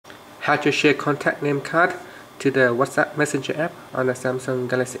how to share contact name card to the WhatsApp Messenger app on the Samsung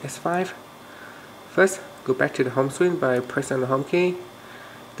Galaxy S5. First, go back to the home screen by pressing the home key.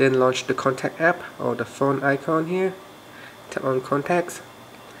 Then launch the contact app or the phone icon here. Tap on contacts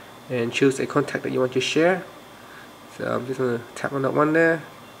and choose a contact that you want to share. So I'm just going to tap on that one there.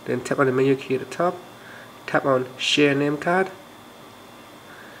 Then tap on the menu key at the top. Tap on share name card.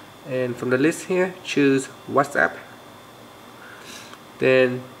 And from the list here, choose WhatsApp.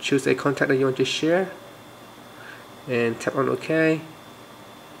 Then choose a contact that you want to share. And tap on OK.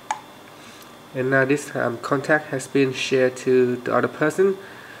 And now this contact has been shared to the other person.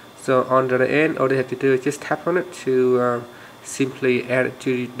 So on the other end, all they have to do is just tap on it to simply add it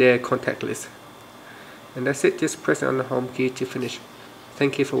to their contact list. And that's it. Just press on the home key to finish.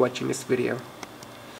 Thank you for watching this video.